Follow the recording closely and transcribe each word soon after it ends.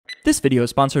This video is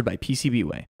sponsored by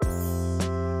PCBWay.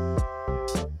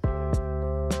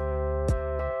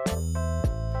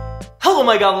 Hello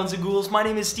my goblins and ghouls, my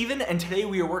name is Steven, and today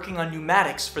we are working on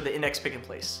pneumatics for the index pick and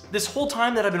place. This whole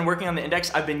time that I've been working on the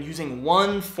index, I've been using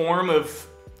one form of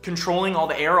controlling all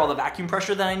the air, all the vacuum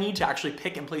pressure that I need to actually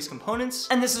pick and place components,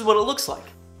 and this is what it looks like.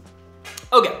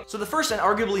 Okay, so the first and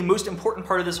arguably most important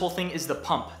part of this whole thing is the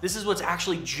pump. This is what's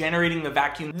actually generating the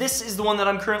vacuum. This is the one that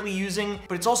I'm currently using,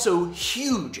 but it's also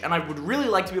huge, and I would really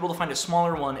like to be able to find a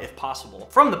smaller one if possible.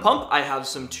 From the pump, I have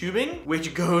some tubing,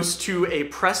 which goes to a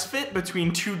press fit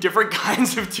between two different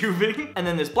kinds of tubing. And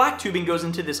then this black tubing goes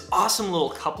into this awesome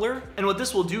little coupler. And what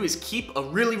this will do is keep a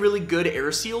really, really good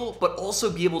air seal, but also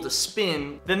be able to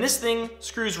spin. Then this thing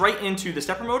screws right into the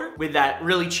stepper motor with that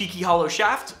really cheeky hollow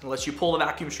shaft. It lets you pull the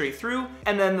vacuum straight through.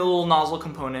 And then the little nozzle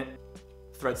component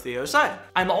threads to the other side.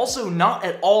 I'm also not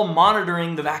at all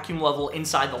monitoring the vacuum level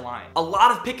inside the line. A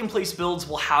lot of pick and place builds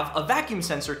will have a vacuum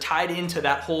sensor tied into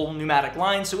that whole pneumatic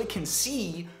line so it can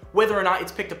see whether or not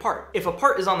it's picked apart. If a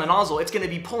part is on the nozzle, it's gonna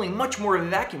be pulling much more of the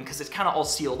vacuum because it's kind of all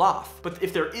sealed off. But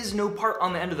if there is no part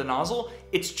on the end of the nozzle,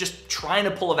 it's just trying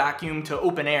to pull a vacuum to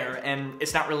open air and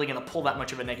it's not really gonna pull that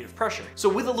much of a negative pressure. So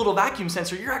with a little vacuum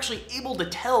sensor, you're actually able to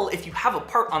tell if you have a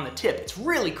part on the tip. It's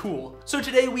really cool. So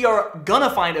today we are gonna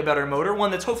find a better motor,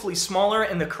 one that's hopefully smaller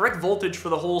and the correct voltage for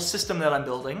the whole system that I'm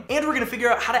building. And we're gonna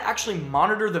figure out how to actually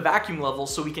monitor the vacuum level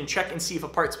so we can check and see if a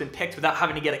part's been picked without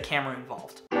having to get a camera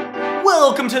involved.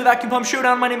 Welcome to the Vacuum Pump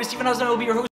Showdown. My name is Steven Hawes and I will be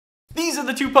your host. These are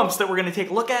the two pumps that we're gonna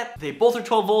take a look at. They both are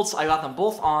 12 volts. I got them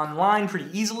both online pretty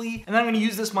easily. And then I'm gonna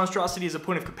use this monstrosity as a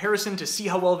point of comparison to see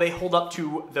how well they hold up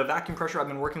to the vacuum pressure I've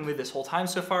been working with this whole time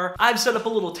so far. I've set up a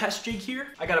little test jig here.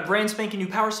 I got a brand spanking new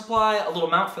power supply, a little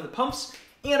mount for the pumps,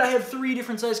 and I have three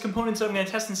different size components that I'm gonna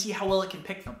test and see how well it can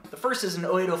pick them. The first is an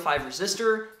 0805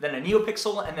 resistor, then a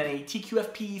NeoPixel, and then a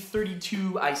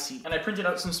TQFP32 IC. And I printed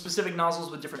out some specific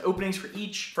nozzles with different openings for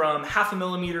each, from 0.5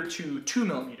 millimeter to 2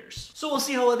 millimeters. So we'll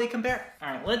see how well they compare. All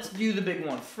right, let's do the big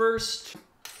one first.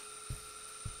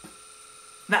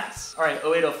 Nice. All right,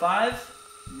 0805,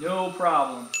 no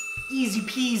problem. Easy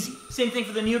peasy. Same thing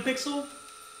for the NeoPixel.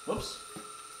 Whoops.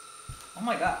 Oh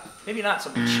my God, maybe not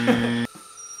so much.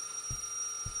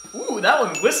 Ooh, that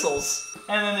one whistles.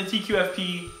 And then the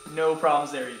TQFP, no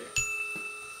problems there either.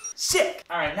 Sick!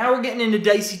 All right, now we're getting into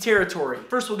dicey territory.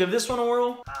 First, we'll give this one a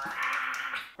whirl.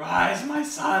 Rise, my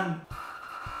son.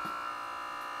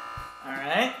 All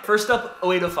right, first up,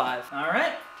 0805. All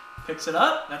right, picks it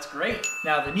up, that's great.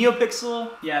 Now the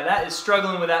NeoPixel, yeah, that is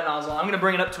struggling with that nozzle. I'm gonna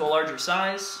bring it up to a larger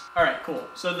size. All right, cool.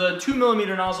 So the 2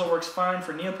 millimeter nozzle works fine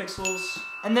for NeoPixels.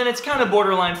 And then it's kind of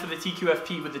borderline for the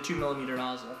TQFP with the 2 millimeter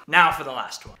nozzle. Now for the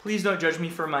last one. Please don't judge me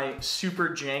for my super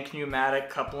jank pneumatic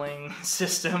coupling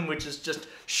system, which is just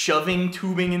shoving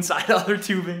tubing inside other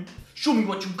tubing. Show me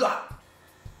what you got.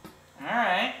 All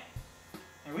right,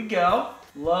 here we go.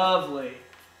 Lovely.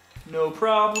 No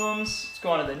problems. Let's go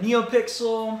on to the NeoPixel.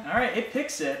 All right, it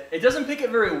picks it. It doesn't pick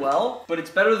it very well, but it's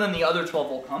better than the other 12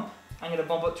 volt pump. I'm gonna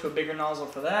bump up to a bigger nozzle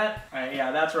for that. All right,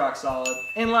 yeah, that's rock solid.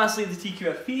 And lastly, the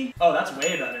TQFP. Oh, that's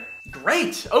way better.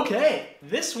 Great, okay.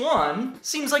 This one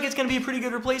seems like it's gonna be a pretty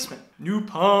good replacement. New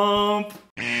pump.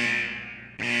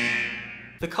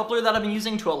 The coupler that I've been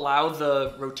using to allow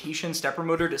the rotation stepper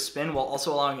motor to spin while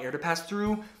also allowing air to pass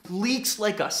through leaks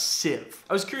like a sieve.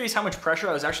 I was curious how much pressure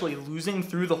I was actually losing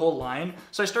through the whole line,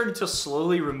 so I started to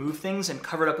slowly remove things and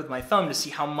cover it up with my thumb to see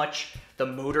how much the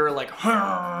motor like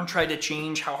tried to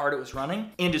change how hard it was running.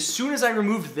 And as soon as I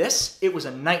removed this, it was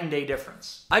a night and day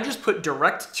difference. I just put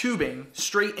direct tubing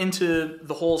straight into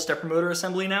the whole stepper motor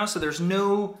assembly now, so there's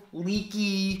no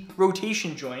leaky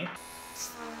rotation joint.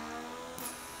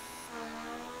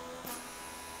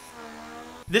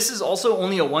 This is also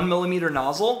only a 1 millimeter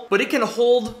nozzle, but it can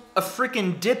hold a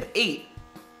frickin' dip 8.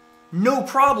 No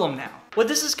problem now. What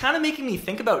this is kind of making me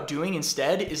think about doing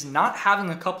instead is not having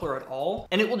a coupler at all,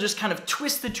 and it will just kind of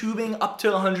twist the tubing up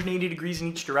to 180 degrees in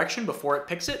each direction before it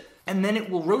picks it, and then it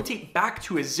will rotate back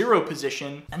to a 0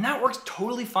 position, and that works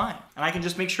totally fine. And I can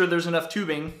just make sure there's enough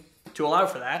tubing to allow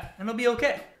for that, and it'll be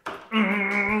okay.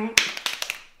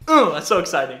 Oh, that's so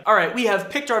exciting. All right, we have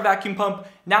picked our vacuum pump.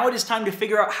 Now it is time to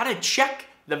figure out how to check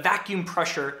the vacuum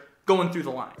pressure going through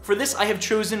the line. For this, I have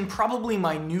chosen probably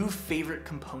my new favorite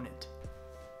component.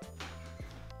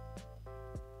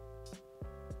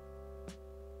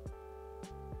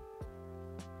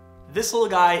 This little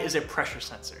guy is a pressure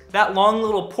sensor. That long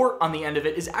little port on the end of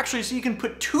it is actually so you can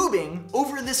put tubing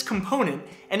over this component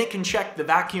and it can check the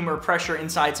vacuum or pressure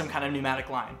inside some kind of pneumatic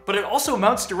line. But it also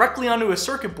mounts directly onto a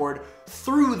circuit board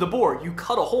through the board. You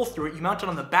cut a hole through it, you mount it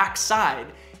on the back side,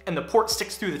 and the port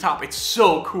sticks through the top. It's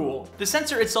so cool. The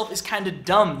sensor itself is kind of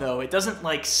dumb though. It doesn't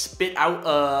like spit out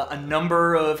a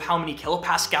number of how many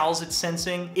kilopascals it's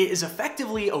sensing. It is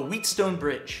effectively a Wheatstone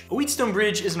bridge. A Wheatstone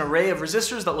bridge is an array of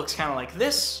resistors that looks kind of like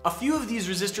this. A few of these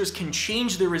resistors can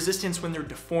change their resistance when they're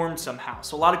deformed somehow.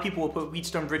 So a lot of people will put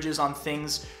Wheatstone bridges on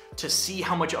things to see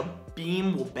how much a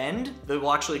beam will bend. They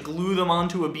will actually glue them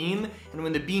onto a beam, and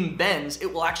when the beam bends,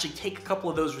 it will actually take a couple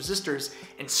of those resistors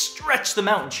and stretch them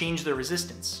out and change their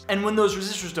resistance. And when those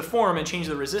resistors deform and change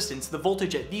their resistance, the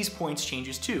voltage at these points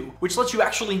changes too, which lets you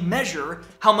actually measure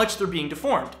how much they're being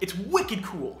deformed. It's wicked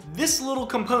cool. This little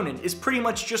component is pretty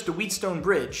much just a Wheatstone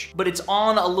bridge, but it's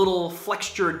on a little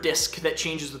flexure disc that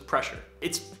changes with pressure.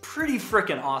 It's pretty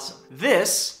freaking awesome.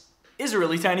 This is a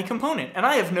really tiny component, and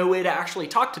I have no way to actually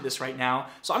talk to this right now,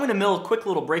 so I'm gonna mill a quick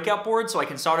little breakout board so I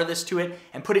can solder this to it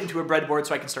and put it into a breadboard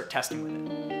so I can start testing with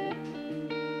it.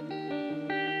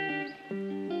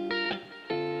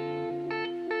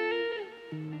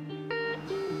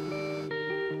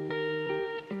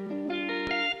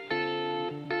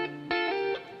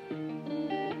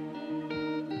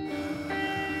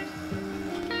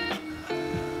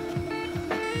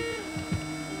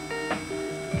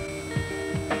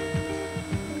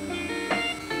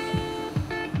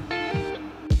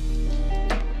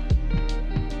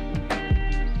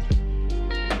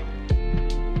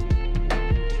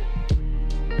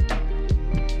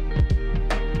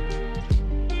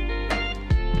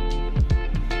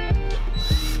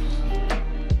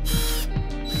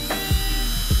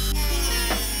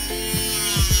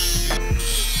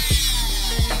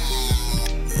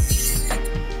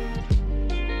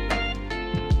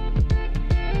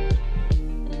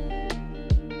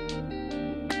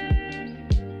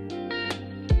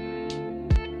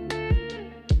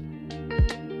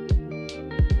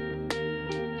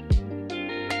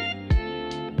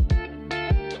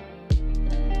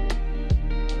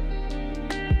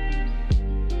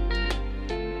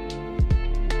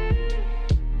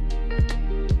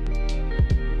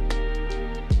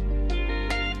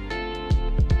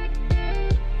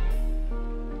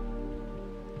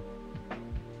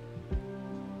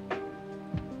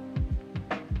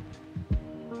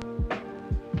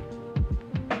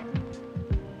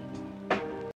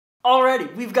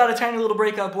 Alrighty, we've got a tiny little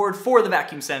breakout board for the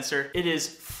vacuum sensor. It is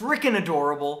freaking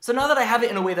adorable. So now that I have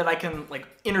it in a way that I can like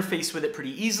interface with it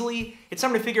pretty easily, it's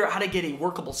time to figure out how to get a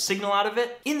workable signal out of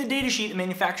it. In the datasheet, the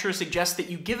manufacturer suggests that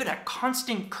you give it a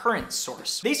constant current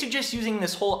source. They suggest using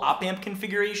this whole op-amp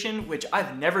configuration, which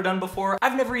I've never done before.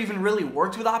 I've never even really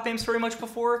worked with op-amps very much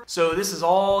before, so this is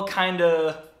all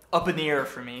kinda up in the air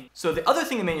for me. So the other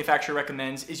thing the manufacturer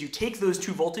recommends is you take those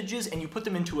two voltages and you put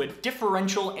them into a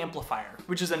differential amplifier,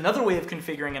 which is another way of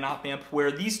configuring an op-amp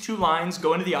where these two lines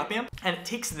go into the op-amp and it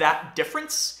takes that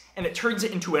difference and it turns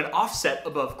it into an offset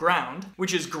above ground,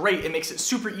 which is great. It makes it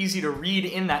super easy to read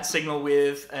in that signal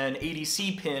with an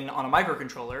ADC pin on a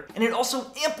microcontroller, and it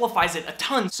also amplifies it a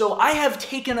ton. So I have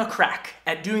taken a crack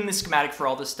at doing the schematic for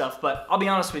all this stuff, but I'll be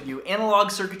honest with you, analog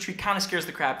circuitry kind of scares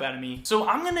the crap out of me. So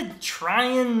I'm gonna try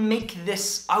and make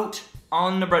this out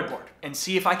on the breadboard and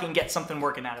see if I can get something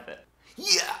working out of it.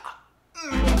 Yeah!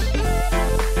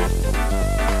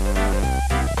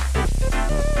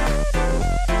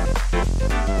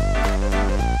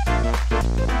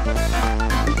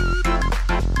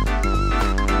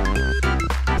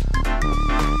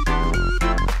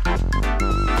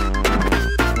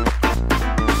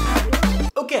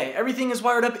 Okay, everything is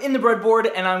wired up in the breadboard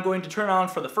and I'm going to turn it on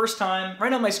for the first time. Right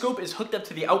now my scope is hooked up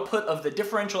to the output of the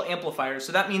differential amplifier,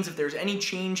 so that means if there's any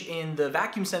change in the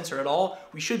vacuum sensor at all,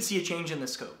 we should see a change in the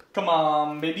scope. Come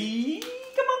on, baby.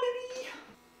 Come on, baby.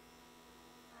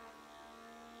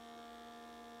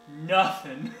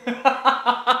 Nothing.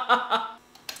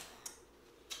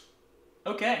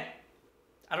 Okay.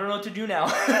 I don't know what to do now.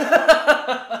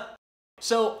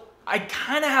 So, I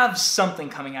kind of have something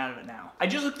coming out of it now. I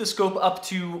just hooked the scope up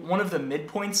to one of the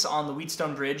midpoints on the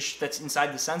Wheatstone bridge that's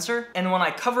inside the sensor, and when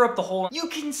I cover up the hole, you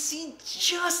can see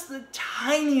just the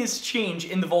tiniest change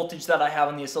in the voltage that I have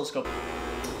on the oscilloscope.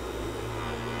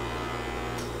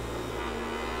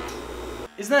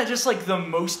 Isn't that just like the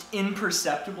most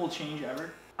imperceptible change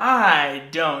ever? I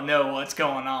don't know what's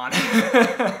going on.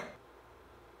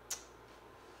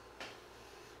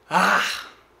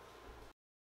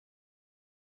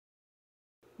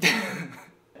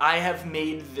 I have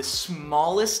made the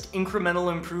smallest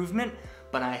incremental improvement,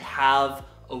 but I have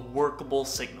a workable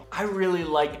signal. I really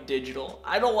like digital.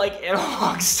 I don't like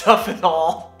analog stuff at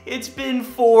all. It's been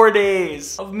 4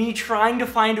 days of me trying to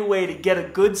find a way to get a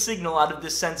good signal out of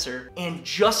this sensor, and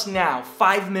just now,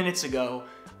 5 minutes ago,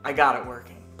 I got it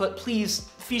working. but please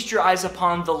feast your eyes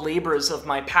upon the labors of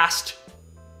my past,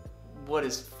 what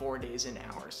is 4 days in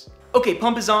hours? Okay,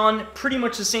 pump is on, pretty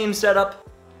much the same setup.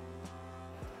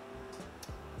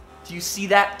 Do you see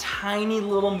that tiny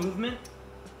little movement?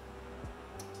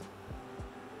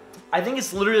 I think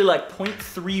it's literally like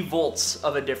 0.3 volts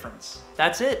of a difference.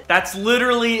 That's it. That's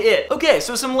literally it. Okay,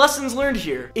 so some lessons learned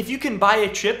here. If you can buy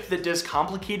a chip that does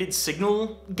complicated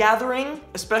signal gathering,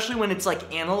 especially when it's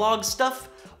like analog stuff,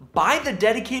 buy the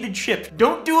dedicated chip.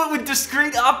 Don't do it with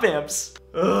discrete op amps.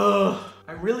 Ugh.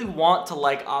 I really want to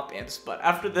like op amps, but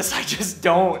after this I just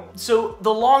don't. So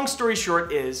the long story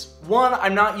short is, one,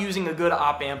 I'm not using a good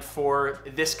op amp for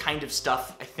this kind of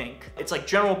stuff, I think. It's like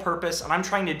general purpose, and I'm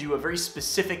trying to do a very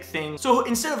specific thing. So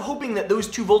instead of hoping that those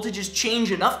two voltages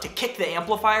change enough to kick the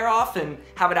amplifier off and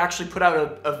have it actually put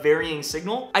out a varying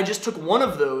signal, I just took one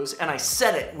of those and I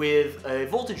set it with a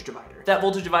voltage divider. That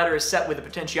voltage divider is set with a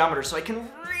potentiometer, so I can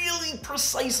really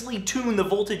precisely tune the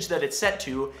voltage that it's set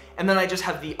to, and then I just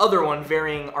have the other one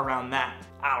varying around that.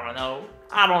 I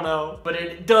don't know, but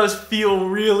it does feel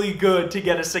really good to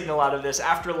get a signal out of this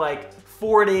after like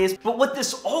 4 days. But what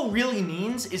this all really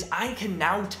means is I can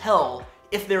now tell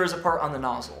if there is a part on the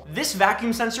nozzle. This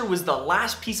vacuum sensor was the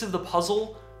last piece of the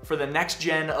puzzle for the next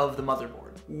gen of the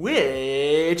motherboard,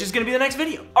 which is gonna be the next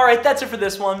video. All right, that's it for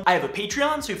this one. I have a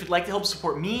Patreon, so if you'd like to help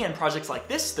support me and projects like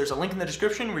this, there's a link in the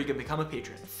description where you can become a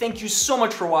patron. Thank you so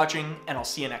much for watching, and I'll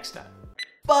see you next time.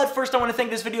 But first I want to thank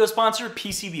this video sponsor,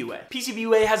 PCBWay.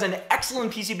 PCBWay has an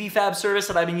excellent PCB fab service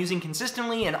that I've been using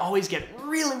consistently and always get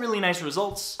really nice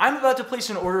results. I'm about to place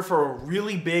an order for a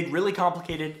really big, really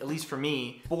complicated, at least for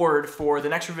me, board for the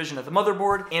next revision of the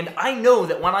motherboard, and I know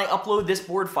that when I upload this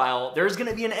board file, there's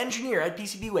gonna be an engineer at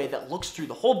PCBWay that looks through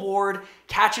the whole board,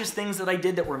 catches things that I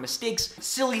did that were mistakes,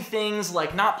 silly things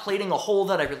like not plating a hole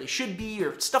that I really should be,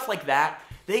 or stuff like that.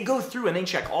 They go through and they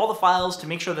check all the files to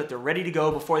make sure that they're ready to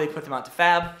go before they put them out to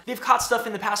fab. They've caught stuff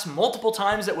in the past multiple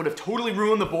times that would have totally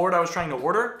ruined the board I was trying to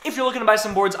order. If you're looking to buy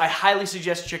some boards, I highly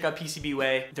suggest you check out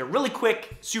PCBWay. They're really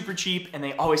quick, super cheap, and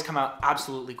they always come out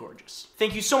absolutely gorgeous.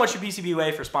 Thank you so much to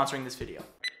PCBWay for sponsoring this video.